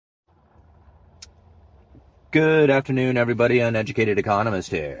Good afternoon, everybody. Uneducated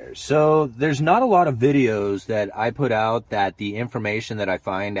Economist here. So there's not a lot of videos that I put out that the information that I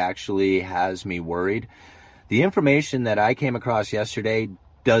find actually has me worried. The information that I came across yesterday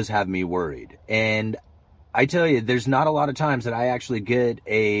does have me worried. And I tell you, there's not a lot of times that I actually get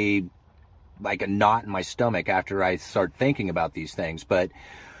a knot in my stomach after I start thinking about these things. But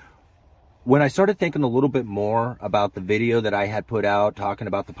when I started thinking a little bit more about the video that I had put out talking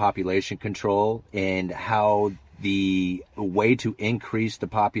about the population control and how the way to increase the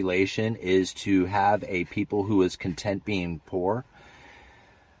population is to have a people who is content being poor,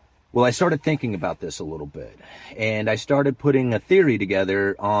 well, I started thinking about this a little bit, and I started putting a theory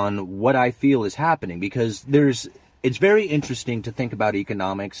together on what I feel is happening, because it's very interesting to think about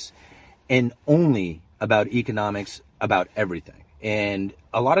economics and only about economics about everything. And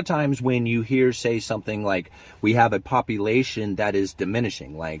a lot of times when you hear say something like we have a population that is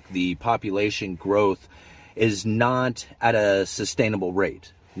diminishing, like the population growth is not at a sustainable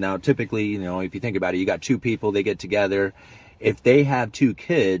rate. Now, typically, if you think about it, you got two people, they get together. If they have two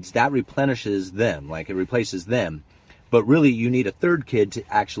kids, that replenishes them, like it replaces them. But really, you need a third kid to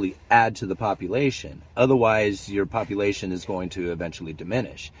actually add to the population. Otherwise, your population is going to eventually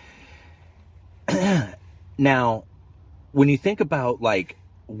diminish. Now, when you think about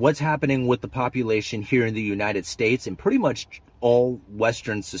what's happening with the population here in the United States and pretty much all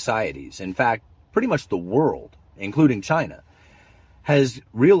Western societies, in fact, pretty much the world, including China, has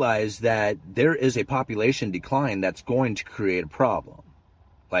realized that there is a population decline that's going to create a problem,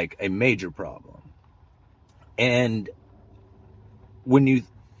 like a major problem. And when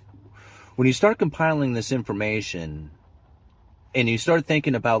you start compiling this information and you start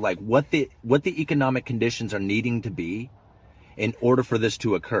thinking about what the economic conditions are needing to be in order for this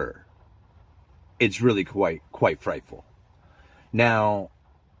to occur, it's really quite frightful. Now,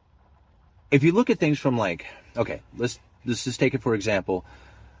 if you look at things from let's just take it for example,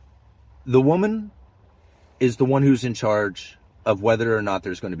 the woman is the one who's in charge of whether or not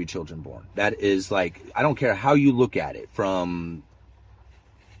there's going to be children born. That is I don't care how you look at it, from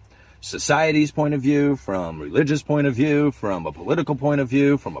society's point of view, from religious point of view, from a political point of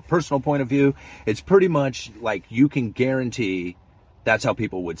view, from a personal point of view. It's pretty much you can guarantee that's how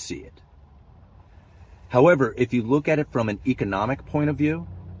people would see it. However, if you look at it from an economic point of view,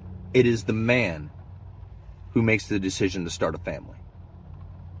 it is the man who makes the decision to start a family.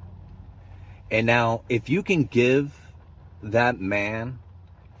 And now, if you can give that man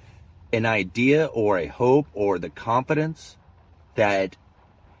an idea or a hope or the confidence that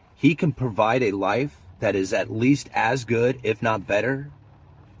he can provide a life that is at least as good, if not better,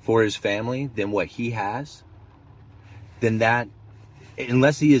 for his family than what he has, then that,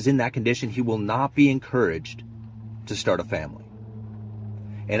 unless he is in that condition, he will not be encouraged to start a family.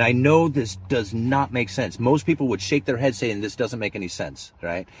 And I know this does not make sense. Most people would shake their head saying this doesn't make any sense,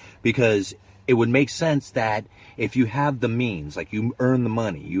 right? Because it would make sense that if you have the means, you earn the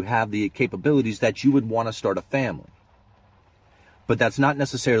money, you have the capabilities, that you would want to start a family. But that's not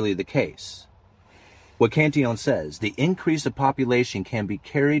necessarily the case. What Cantillon says, the increase of population can be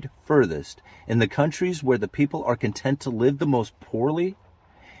carried furthest in the countries where the people are content to live the most poorly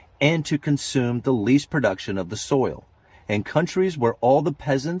and to consume the least production of the soil. In countries where all the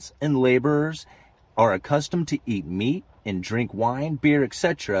peasants and laborers are accustomed to eat meat and drink wine, beer,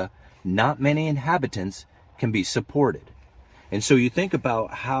 etc., not many inhabitants can be supported. And so you think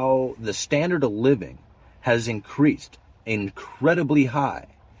about how the standard of living has increased incredibly high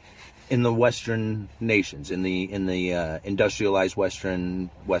in the Western nations, in the industrialized Western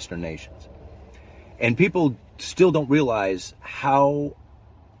nations. And people still don't realize how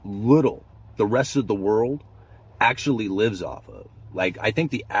little the rest of the world actually lives off of. I think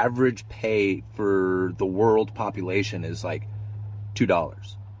the average pay for the world population is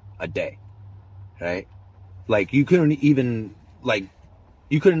 $2 a day, right? You couldn't even,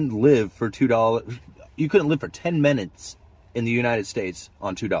 you couldn't live for $2. You couldn't live for 10 minutes in the United States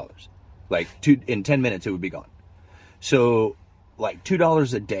on $2. In 10 minutes, it would be gone. So,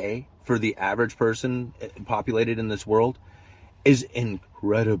 $2 a day for the average person populated in this world is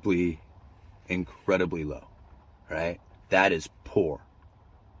incredibly low, right? That is poor.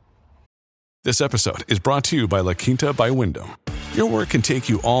 This episode is brought to you by La Quinta by Wyndham. Your work can take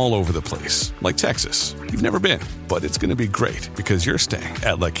you all over the place, like Texas. You've never been, but it's going to be great because you're staying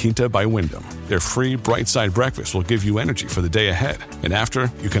at La Quinta by Wyndham. Their free Bright Side breakfast will give you energy for the day ahead. And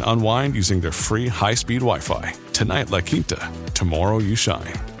after, you can unwind using their free high-speed Wi-Fi. Tonight, La Quinta. Tomorrow, you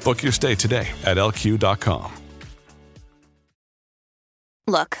shine. Book your stay today at LQ.com.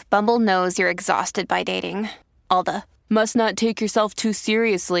 Look, Bumble knows you're exhausted by dating. All the, must not take yourself too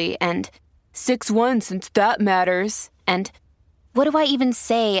seriously, and 6'1" since that matters. And what do I even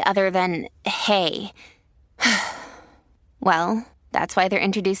say other than, hey? Well, that's why they're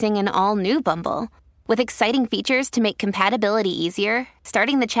introducing an all-new Bumble, with exciting features to make compatibility easier,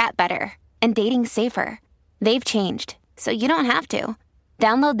 starting the chat better, and dating safer. They've changed, so you don't have to.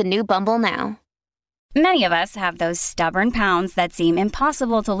 Download the new Bumble now. Many of us have those stubborn pounds that seem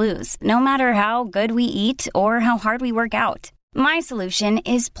impossible to lose, no matter how good we eat or how hard we work out. My solution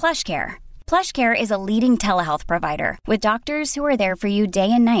is PlushCare. PlushCare is a leading telehealth provider with doctors who are there for you day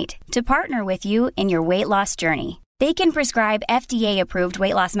and night to partner with you in your weight loss journey. They can prescribe FDA-approved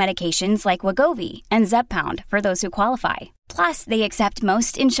weight loss medications like Wegovy and Zepbound for those who qualify. Plus, they accept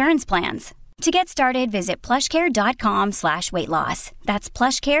most insurance plans. To get started, visit plushcare.com/weightloss. That's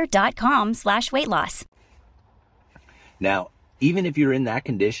plushcare.com/weightloss. Now, even if you're in that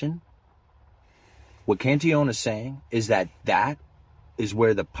condition, what Cantillon is saying is that is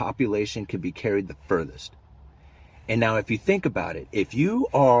where the population can be carried the furthest. And now, if you think about it, if you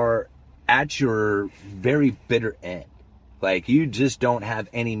are at your very bitter end, like you just don't have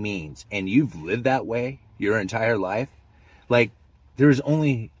any means, and you've lived that way your entire life, like there's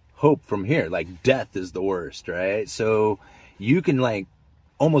only hope from here. Like death is the worst, right? So you can like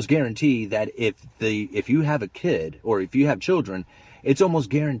almost guarantee that if you have a kid or if you have children, it's almost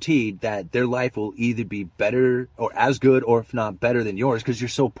guaranteed that their life will either be better or as good, or if not better than yours, because you're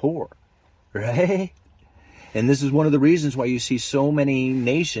so poor, right? And this is one of the reasons why you see so many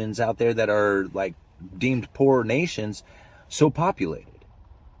nations out there that are like deemed poor nations so populated.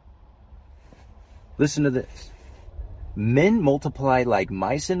 Listen to this. Men multiply like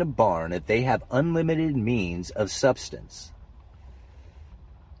mice in a barn if they have unlimited means of substance.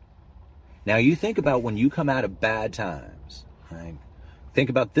 Now you think about when you come out of bad times, right? Think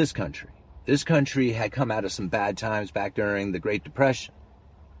about this country. This country had come out of some bad times back during the Great Depression.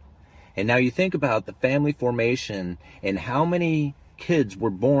 And now you think about the family formation and how many kids were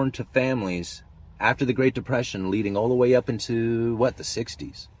born to families after the Great Depression, leading all the way up into, the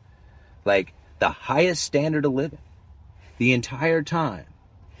 60s. Like, the highest standard of living. The entire time,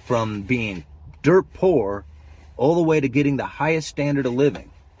 from being dirt poor all the way to getting the highest standard of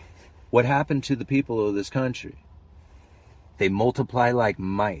living. What happened to the people of this country? They multiply like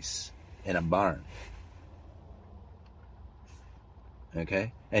mice in a barn.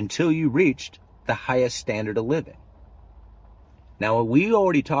 Okay? Until you reached the highest standard of living. Now, we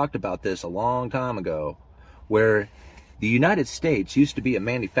already talked about this a long time ago, where the United States used to be a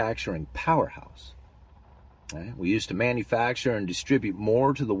manufacturing powerhouse. Right? We used to manufacture and distribute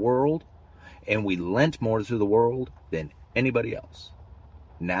more to the world, and we lent more to the world than anybody else.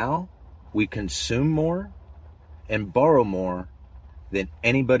 Now, we consume more and borrow more than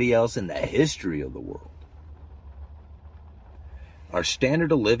anybody else in the history of the world. Our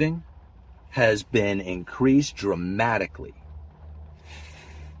standard of living has been increased dramatically.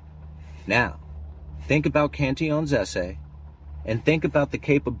 Now, think about Cantillon's essay and think about the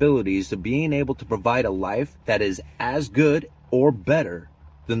capabilities of being able to provide a life that is as good or better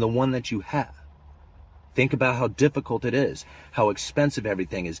than the one that you have. Think about how difficult it is, how expensive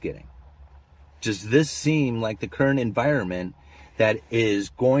everything is getting. Does this seem like the current environment that is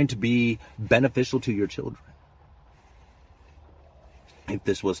going to be beneficial to your children if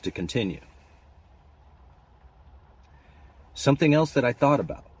this was to continue? Something else that I thought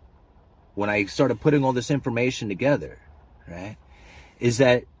about when I started putting all this information together, right, is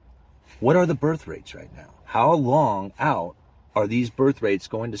that what are the birth rates right now? How long out are these birth rates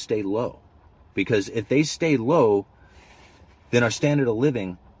going to stay low? Because if they stay low, then our standard of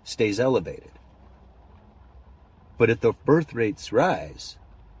living stays elevated. But if the birth rates rise,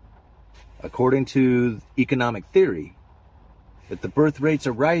 according to economic theory, if the birth rates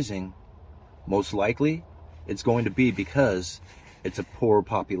are rising, most likely it's going to be because it's a poor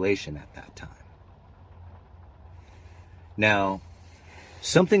population at that time. Now,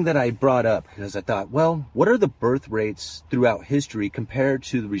 something that I brought up because I thought, well, what are the birth rates throughout history compared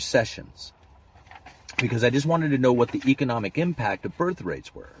to the recessions? Because I just wanted to know what the economic impact of birth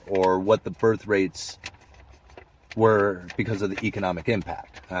rates were, or what the birth rates were because of the economic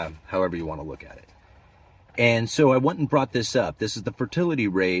impact, however you want to look at it. And so I went and brought this up. This is the fertility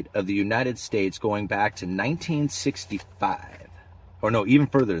rate of the United States going back to 1965. Or no, even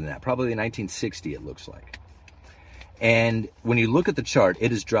further than that, probably 1960 it looks like. And when you look at the chart,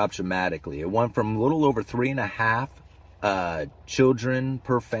 it has dropped dramatically. It went from a little over 3.5 children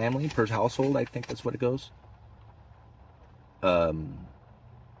per family, per household, I think that's what it goes.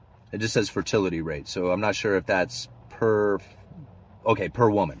 It just says fertility rate, so I'm not sure if that's per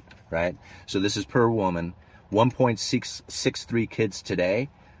woman, right? So this is per woman. 1.663 kids today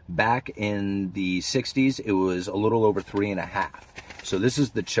back in the 60s, it was a little over 3.5. So this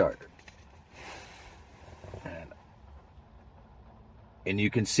is the chart. And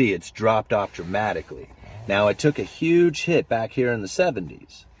you can see it's dropped off dramatically. Now, it took a huge hit back here in the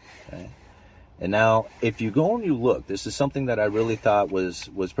 70s. Okay? And now, if you go and you look, this is something that I really thought was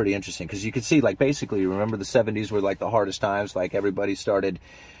pretty interesting. Because you can see, like, basically, remember the 70s were, like, the hardest times. Like, everybody started...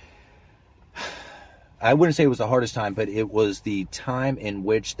 I wouldn't say it was the hardest time, but it was the time in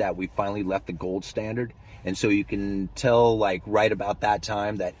which that we finally left the gold standard. And so you can tell, like, right about that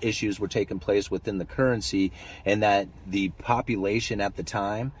time that issues were taking place within the currency and that the population at the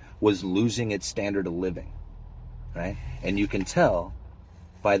time was losing its standard of living, right? And you can tell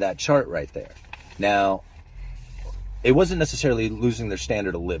by that chart right there. Now, it wasn't necessarily losing their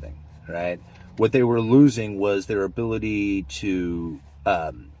standard of living, right? What they were losing was their ability to,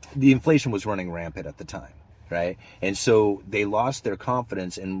 the inflation was running rampant at the time, right? And so they lost their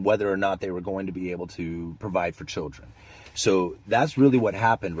confidence in whether or not they were going to be able to provide for children. So that's really what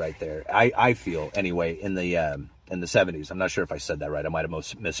happened right there. I feel anyway in the 70s. I'm not sure if I said that right. I might have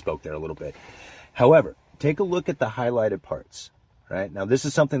misspoke there a little bit. However, take a look at the highlighted parts, right? Now, this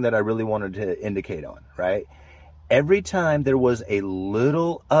is something that I really wanted to indicate on, right? Every time there was a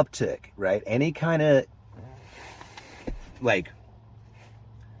little uptick, right? Any kind of like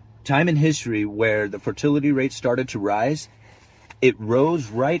time in history where the fertility rate started to rise, it rose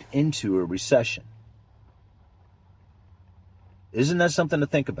right into a recession. Isn't that something to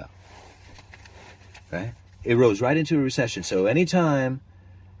think about? Right? It rose right into a recession. So anytime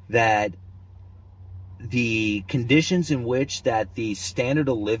that the conditions in which that the standard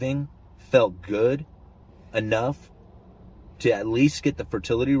of living felt good enough to at least get the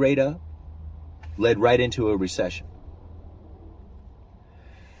fertility rate up, led right into a recession.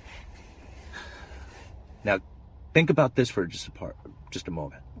 Now, think about this for just a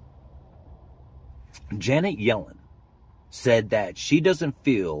moment. Janet Yellen said that she doesn't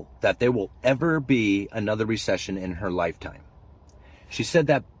feel that there will ever be another recession in her lifetime. She said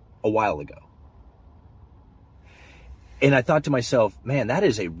that a while ago. And I thought to myself, man, that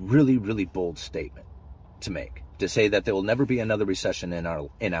is a really, really bold statement to make, to say that there will never be another recession in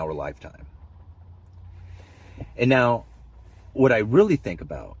our lifetime. And now, what I really think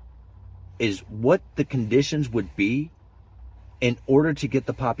about is what the conditions would be in order to get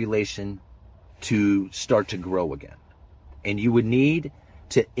the population to start to grow again. And you would need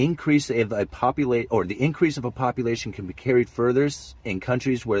to increase the increase of a population can be carried further in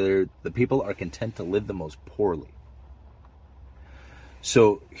countries where the people are content to live the most poorly.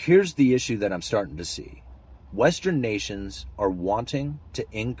 So here's the issue that I'm starting to see. Western nations are wanting to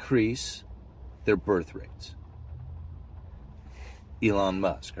increase their birth rates. Elon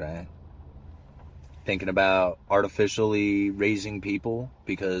Musk, right? Thinking about artificially raising people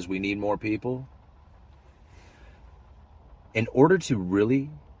because we need more people. In order to really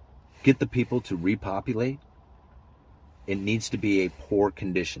get the people to repopulate, it needs to be a poor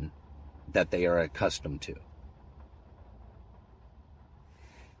condition that they are accustomed to.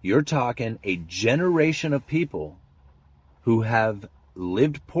 You're talking a generation of people who have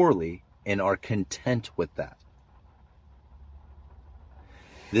lived poorly and are content with that.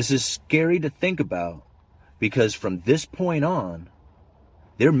 This is scary to think about because from this point on,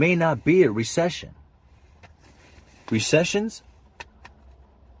 there may not be a recession. Recessions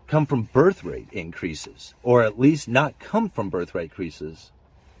come from birth rate increases, or at least not come from birth rate increases,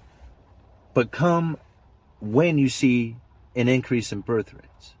 but come when you see an increase in birth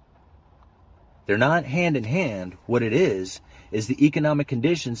rates. They're not hand in hand. What it is the economic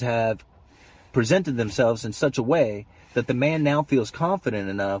conditions have presented themselves in such a way that the man now feels confident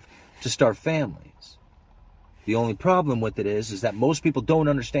enough to start families. The only problem with it is that most people don't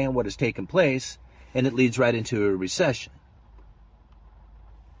understand what has taken place, and it leads right into a recession.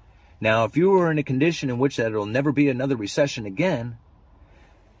 Now, if you were in a condition in which that it'll never be another recession again,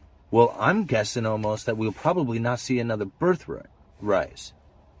 well, I'm guessing almost that we'll probably not see another birth rate rise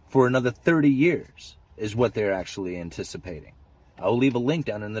for another 30 years is what they're actually anticipating. I'll leave a link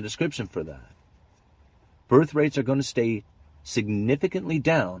down in the description for that. Birth rates are going to stay significantly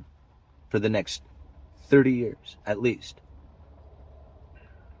down for the next 30 years, at least.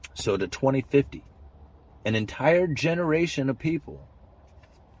 So to 2050, an entire generation of people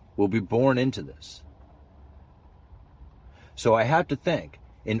will be born into this. So I have to think,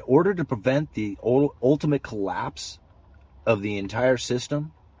 in order to prevent the ultimate collapse of the entire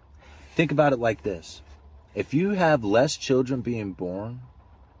system, think about it like this. If you have less children being born,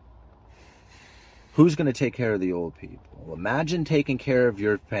 who's going to take care of the old people? Imagine taking care of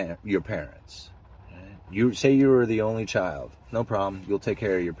your parents. You say you were the only child. No problem. You'll take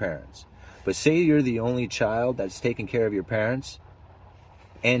care of your parents. But say you're the only child that's taking care of your parents,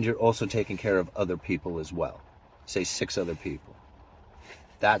 and you're also taking care of other people as well. Say 6 other people.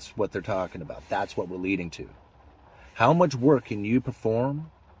 That's what they're talking about. That's what we're leading to. How much work can you perform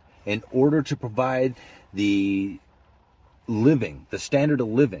in order to provide the living, the standard of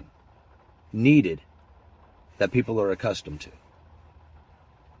living needed that people are accustomed to?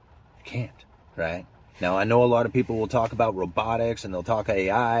 You can't, right? Now, I know a lot of people will talk about robotics, and they'll talk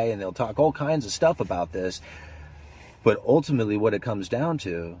AI, and they'll talk all kinds of stuff about this. But ultimately, what it comes down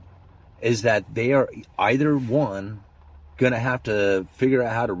to is that they are either, one, going to have to figure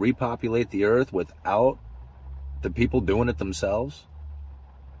out how to repopulate the earth without the people doing it themselves,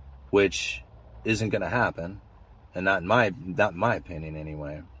 which isn't going to happen, and not in my opinion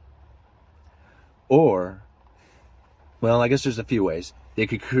anyway. Or, well, I guess there's a few ways. They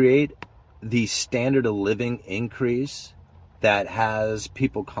could create the standard of living increase that has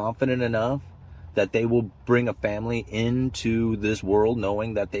people confident enough that they will bring a family into this world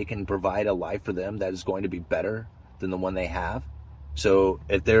knowing that they can provide a life for them that is going to be better than the one they have. So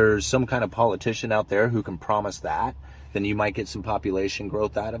if there's some kind of politician out there who can promise that, then you might get some population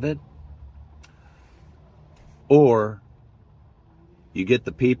growth out of it. Or you get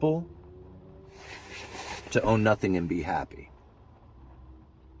the people to own nothing and be happy.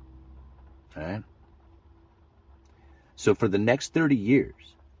 All right? So for the next 30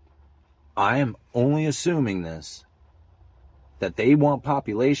 years, I am only assuming this, that they want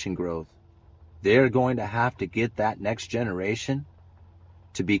population growth. They're going to have to get that next generation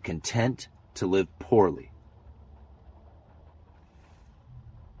to be content to live poorly.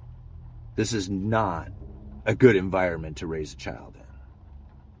 This is not a good environment to raise a child in.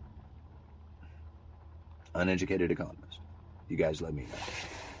 Uneducated economist. You guys let me know.